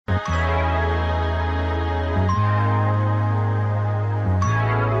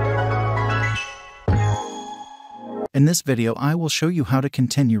In this video, I will show you how to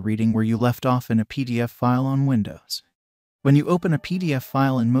continue reading where you left off in a PDF file on Windows. When you open a PDF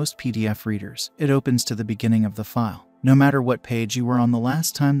file in most PDF readers, it opens to the beginning of the file, no matter what page you were on the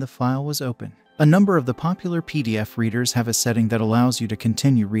last time the file was open. A number of the popular PDF readers have a setting that allows you to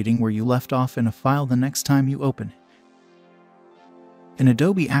continue reading where you left off in a file the next time you open it. In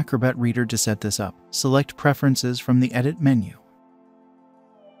Adobe Reader, to set this up, select Preferences from the Edit menu.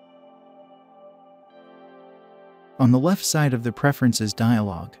 On the left side of the Preferences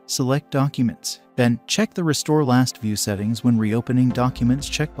dialog, select Documents. Then, check the Restore Last View settings when reopening Documents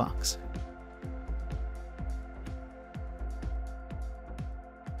checkbox.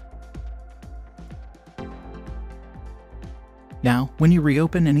 Now, when you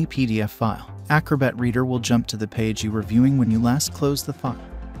reopen any PDF file, Acrobat Reader will jump to the page you were viewing when you last closed the file.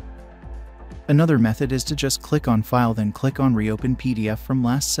 Another method is to just click on File, then click on Reopen PDF from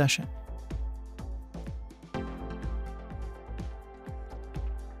last session.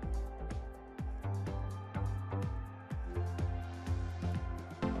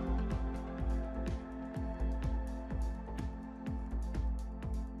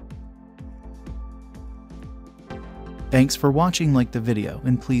 Thanks for watching. Like the video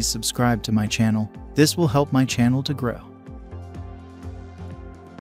and please subscribe to my channel. This will help my channel to grow.